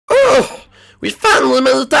We finally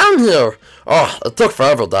made it down here! Oh, it took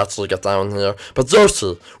forever to actually get down here. But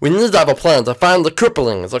Yoshi, we need to have a plan to find the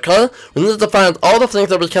cripplings, okay? We need to find all the things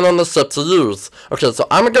that we can on the ship to use. Okay, so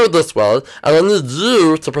I'm gonna go this way, and I need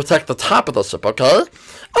you to protect the top of the ship, okay?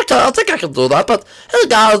 Okay, I think I can do that, but hey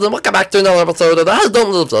guys, and welcome back to another episode of the Hey,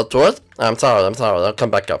 don't leave that to it. I'm sorry, I'll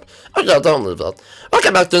come back up. Okay, don't leave that.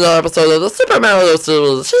 Welcome back to another episode of the Super Mario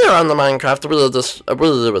series here on the Minecraft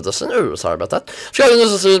Wii U edition. Ooh, sorry about that. If you're new to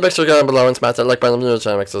the series, make sure you go down below and smash that like button on the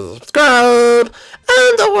channel, make sure to subscribe.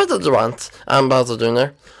 And what did you want? I'm Bowser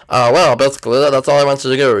Jr. Well, basically, that's all I want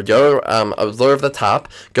you to do. Go, observe the top,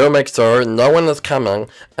 go make sure no one is coming,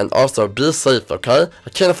 and also be safe, okay? I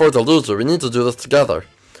can't afford to lose you, we need to do this together.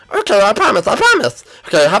 Okay, I promise.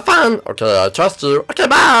 Okay, have fun. Okay, I trust you. Okay,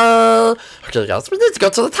 bye. Okay, guys, we need to go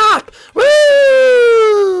to the top.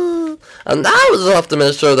 Woo! And now we just have to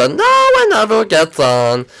make sure that no one ever gets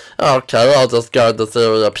on. Okay, I'll just guard this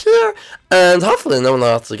area up here. And hopefully no one will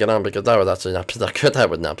actually get on, because that would actually not be that good. That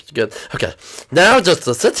would not be good. Okay, now just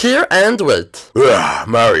to sit here and wait.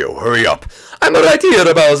 Mario, hurry up. I'm right here,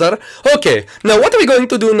 Bowser. Okay, now what are we going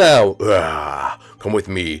to do now? Come with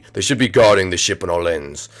me. They should be guarding the ship on all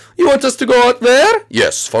ends. You want us to go out there?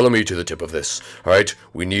 Yes, follow me to the tip of this. Alright,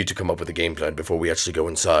 we need to come up with a game plan before we actually go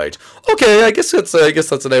inside. Okay, I guess that's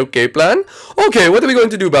an okay plan. Okay, what are we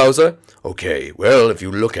going to do, Bowser? Okay, well, if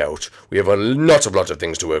you look out, we have a lot of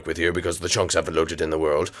things to work with here because the chunks haven't loaded in the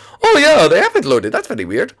world. Oh yeah, they haven't loaded. That's very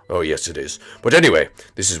weird. Oh yes, it is. But anyway,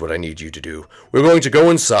 this is what I need you to do. We're going to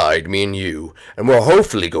go inside, me and you, and we're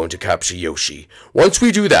hopefully going to capture Yoshi. Once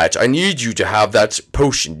we do that, I need you to have that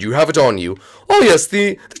potion. Do you have it on you? Oh yes,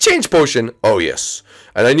 the change potion. Oh yes.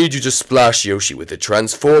 And I need you to splash Yoshi with it,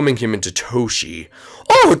 transforming him into Toshi.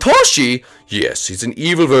 Oh, Toshi? Yes, he's an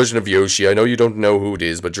evil version of Yoshi. I know you don't know who it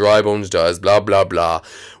is, but Dry Bones does, blah, blah, blah.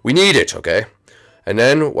 We need it, okay? And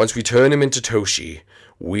then, once we turn him into Toshi,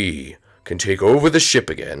 we can take over the ship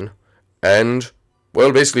again, and,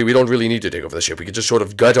 well, basically, we don't really need to take over the ship. We can just sort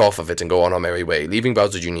of get off of it and go on our merry way, leaving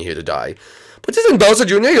Bowser Jr. here to die. But isn't Bowser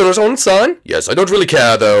Jr. your own son? Yes, I don't really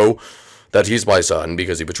care, though, that he's my son,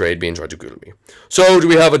 because he betrayed me and tried to kill me. So, do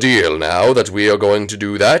we have a deal now that we are going to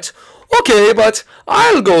do that? Okay, but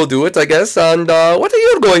I'll go do it, I guess, and, what are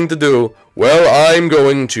you going to do? Well, I'm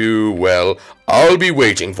going to, well, I'll be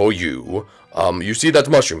waiting for you. You see that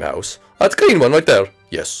mushroom house? That green one right there.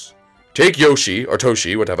 Yes. Take Yoshi, or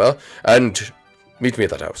Toshi, whatever, and meet me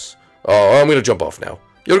at that house. Oh, I'm gonna jump off now.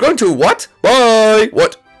 You're going to what? Bye!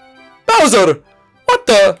 What? Bowser! What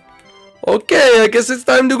the? Okay, I guess it's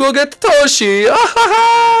time to go get Toshi. Ah ha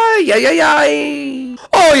ha! Yay!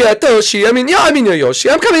 Oh yeah, Toshi. I mean Yoshi.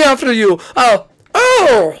 I'm coming after you. Oh,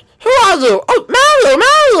 who are you? Oh,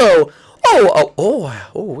 Mario!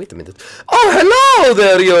 Oh, wait a minute. Oh, hello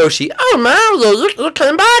there, Yoshi. Oh, Mario, you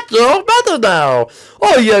came back. You're all better now.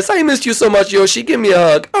 Oh, yes, I missed you so much, Yoshi. Give me a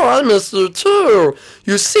hug. Oh, I miss you too.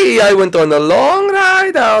 You see, I went on a long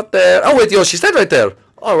ride out there. Oh, wait, Yoshi, stand right there.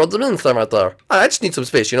 Oh, what do you mean stand right there? I just need some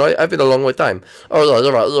space, you know. I've been a long way time. Oh,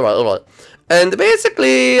 you're right. And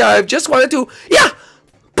basically, I've just wanted to... Yeah!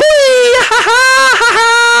 Boy! Ha ha ha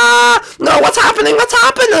ha! No, what's happening?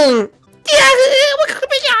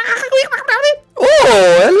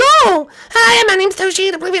 Oh, hello! Hi, my name's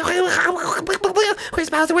Toshi. Where's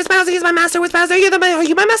Bowser? He's my master. Where's Bowser? Are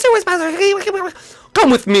you my master? Where's Bowser? Come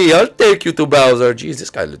with me. I'll take you to Bowser. Jeez, this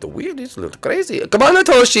guy's a little weird. He's a little crazy. Come on,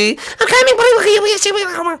 Toshi. I'm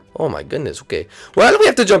coming. Oh my goodness. Okay. Well, we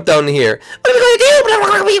have to jump down here. What are we going to do? What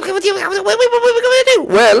are we going to do?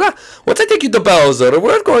 Well, once I take you to Bowser,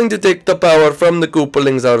 we're going to take the power from the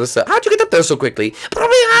Koopalings ourselves. How'd you get up there so quickly?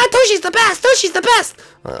 Toshi's the best.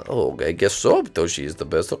 Oh, I guess so. Toshi is the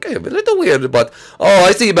best. Okay, a little weird, but... Oh,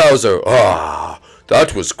 I see Bowser. Ah,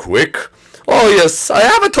 that was quick. Oh, yes, I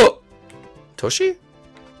have a Toshi?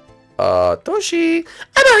 Toshi?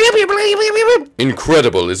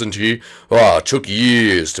 Incredible, isn't he? Took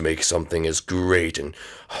years to make something as great, and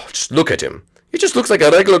just look at him. He just looks like a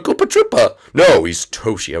regular Koopa Troopa. No, he's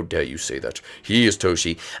Toshi. How dare you say that? He is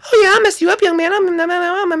Toshi. Oh yeah, I'll mess you up, young man. I'm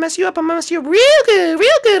gonna mess you up. I'm gonna mess you up real good.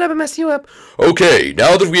 I'm gonna mess you up. Okay,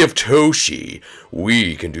 now that we have Toshi,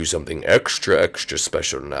 we can do something extra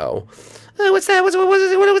special now. What's that? What's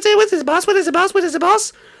this, boss? What is it,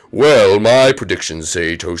 boss? Well, my predictions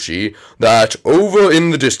say, Toshi, that over in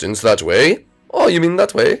the distance that way... Oh, you mean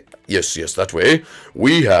that way? Yes, that way.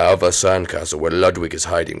 We have a sandcastle where Ludwig is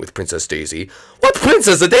hiding with Princess Daisy. What,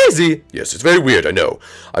 Princess Daisy? Yes, it's very weird, I know.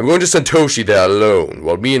 I'm going to send Toshi there alone,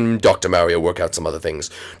 while me and Dr. Mario work out some other things.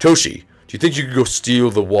 Toshi, do you think you could go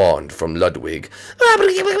steal the wand from Ludwig? I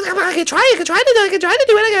can try to do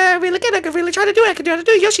it. I can really try to do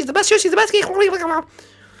it. Yoshi's the best.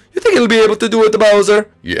 You think he'll be able to do it,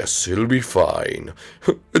 Bowser? Yes, he'll be fine.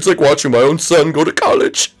 It's like watching my own son go to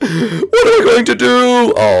college. What am I going to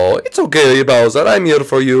do? Oh, it's okay, Bowser. I'm here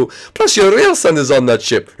for you. Plus, your real son is on that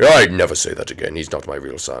ship. I'd never say that again. He's not my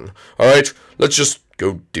real son. Alright, let's just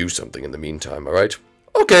go do something in the meantime, alright?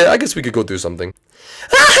 Okay, I guess we could go do something.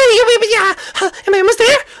 Yeah. Am I almost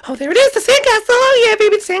there? Oh, there it is, the sandcastle. Oh, yeah,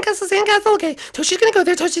 baby, the sandcastle. Okay, Toshi's gonna go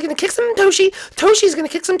there. Toshi's gonna kick some Toshi. Toshi's gonna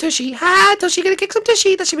kick some Toshi. Toshi gonna kick some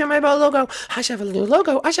Toshi. That should be my logo. I should have a new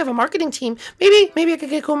logo. I should have a marketing team. Maybe I could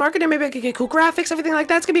get cool marketing. Maybe I could get cool graphics, everything like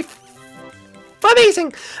that. It's gonna be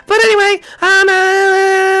amazing. But anyway, wait,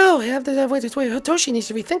 Toshi needs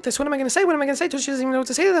to rethink this. What am I gonna say? Toshi doesn't even know what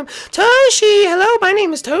to say to them. Toshi, hello, my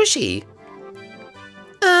name is Toshi.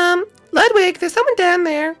 Ludwig, there's someone down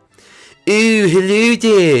there. Oh, hello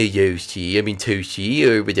there, Yoshi. I mean Toshi,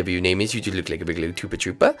 or whatever your name is. You do look like a big little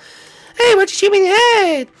Trooper. Hey, why'd you shoot me in the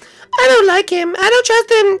head? I don't like him. I don't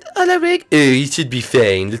trust him, Ludwig. Oh, he should be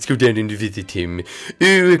fine. Let's go down and visit him.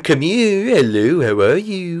 Oh, come here. Hello, how are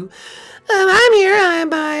you? I'm here.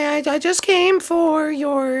 I just came for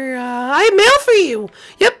your, I have mail for you.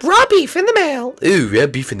 Yep, raw beef in the mail. Oh, raw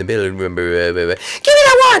beef in the mail, remember. Give me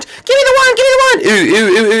that wand! Give me the wand!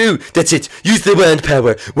 Ooh. That's it. Use the wand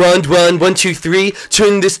power. Wand, 1, 2, 3.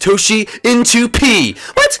 Turn this Toshi into P.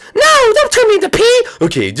 What? No, don't turn me into P!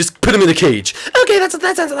 Okay, just put him in a cage. Okay, that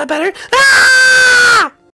sounds a lot better.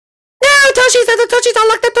 Ah! No, Toshi's all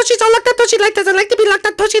locked up. Toshi doesn't like to be locked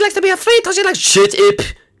up. Toshi likes to be afraid. Toshi likes...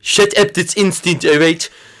 Shut up this instant, alright?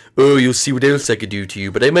 Oh, you'll see what else I could do to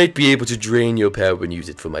you, but I might be able to drain your power and use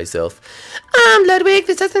it for myself. Ludwig,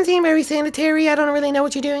 this doesn't seem very sanitary. I don't really know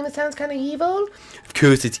what you're doing. This sounds kind of evil. Of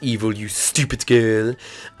course it's evil, you stupid girl.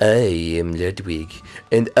 I am Ludwig,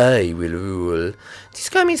 and I will rule.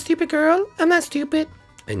 Just call me a stupid girl. I'm not stupid.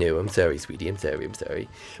 I know, I'm sorry, sweetie, I'm sorry.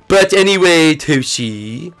 But anyway,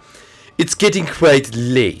 Toshi, it's getting quite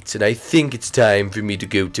late, and I think it's time for me to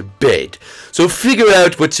go to bed. So figure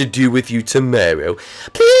out what to do with you tomorrow.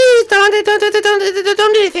 Please don't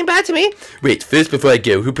do anything bad to me. Wait, first before I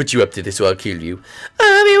go, who put you up to this or I'll kill you?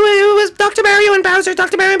 It was Dr. Mario and Bowser.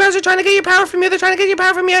 Dr. Mario and Bowser trying to get your power from you. They're trying to get your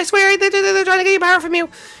power from me. I swear, they're trying to get your power from you.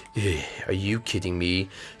 Are you kidding me?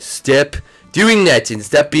 Stop doing that and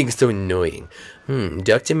stop being so annoying.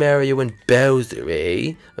 Dr. Mario and Bowser,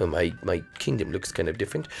 eh? Oh, my kingdom looks kind of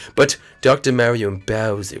different. But Dr. Mario and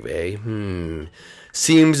Bowser, eh?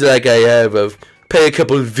 Seems like I have to pay a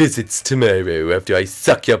couple visits tomorrow after I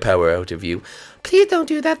suck your power out of you. Please don't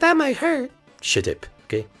do that. That might hurt. Shut up,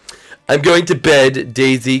 okay? I'm going to bed.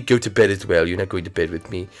 Daisy, go to bed as well. You're not going to bed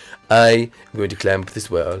with me. I am going to climb up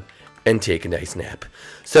this wall and take a nice nap.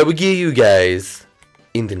 So I will see you guys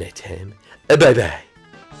in the night time. Bye-bye.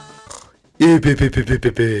 Who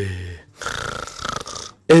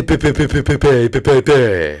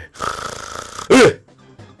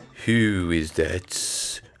is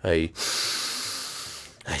that? I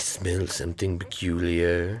smell something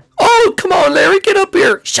peculiar. Oh, come on, Larry, get up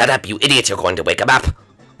here. Shut up, you idiot. You're going to wake him up.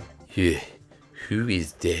 Who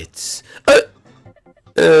is that?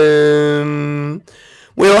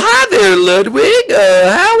 Well, hi there, Ludwig.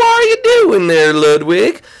 How are you doing there,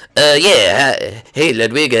 Ludwig? Yeah. Hey,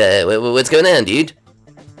 Ludwig, what's going on, dude?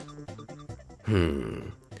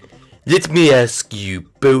 Let me ask you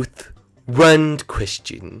both one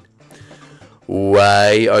question.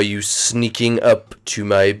 Why are you sneaking up to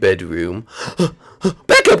my bedroom?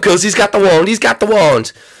 Back up, cuz he's got the wand.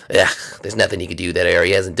 Ugh, there's nothing he can do that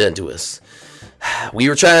Harry hasn't done to us. We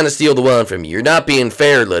were trying to steal the wand from you. You're not being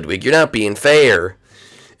fair, Ludwig. You're not being fair.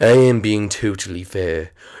 I am being totally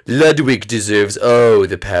fair. Ludwig deserves all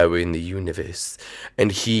the power in the universe,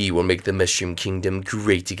 and he will make the Mushroom Kingdom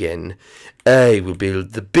great again. I will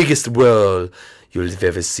build the biggest wall you'll have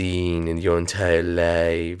ever seen in your entire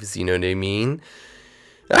lives, you know what I mean?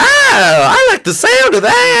 Ah, I like the sound of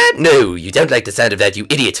that! No, you don't like the sound of that, you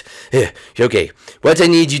idiot! Okay, what I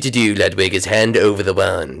need you to do, Ludwig, is hand over the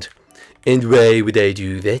wand. And why would I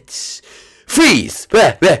do that? Freeze!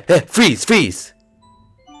 Freeze!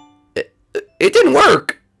 It didn't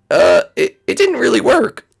work. It didn't really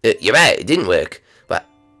work. You're right, it didn't work. But,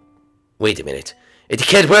 wait a minute. It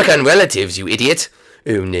can't work on relatives, you idiot.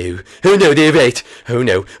 Oh no, they're right. Oh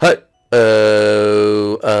no.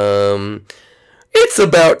 It's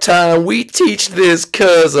about time we teach this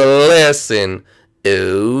cuz a lesson.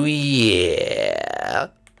 Oh yeah.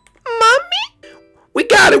 Mommy? We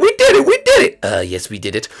got it, we did it. Yes, we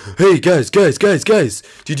did it. Hey, guys.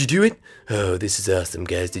 Did you do it? Oh, this is awesome,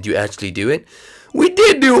 guys. Did you actually do it? We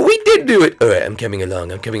did do it. Alright, I'm coming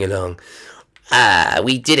along. Ah,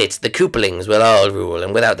 we did it. The Koopalings will all rule,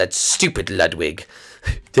 and without that stupid Ludwig.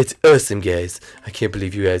 That's awesome, guys. I can't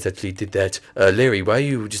believe you guys actually did that. Larry, why are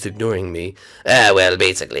you just ignoring me? Well,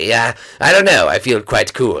 basically, I don't know. I feel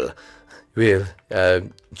quite cool. Well,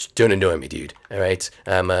 don't annoy me, dude. Alright?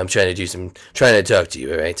 I'm trying to talk to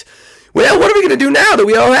you, alright? Well, what are we gonna do now that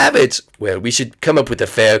we all have it? Well, we should come up with a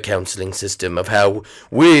fair counseling system of how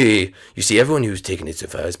you see, everyone who's taken it so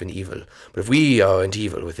far has been evil. But if we aren't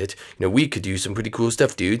evil with it, we could do some pretty cool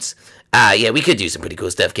stuff, dudes. Yeah, we could do some pretty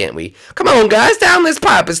cool stuff, can't we? Come on, guys, down this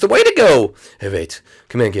pipe. It's the way to go. Alright,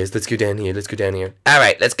 come on, guys, let's go down here.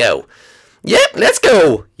 Alright, let's go. Yep, let's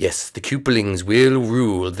go. Yes, the Koopalings will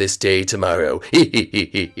rule this day tomorrow.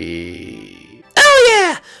 Oh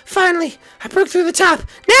yeah! Finally, I broke through the top.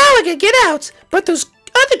 Now I can get out. But those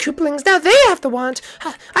other Koopalings, now they have the wand.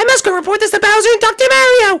 I must go report this to Bowser and Dr.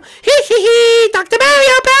 Mario. Hee hee hee! Dr.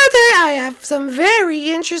 Mario, Bowser! I have some very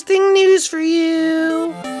interesting news for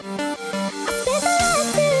you.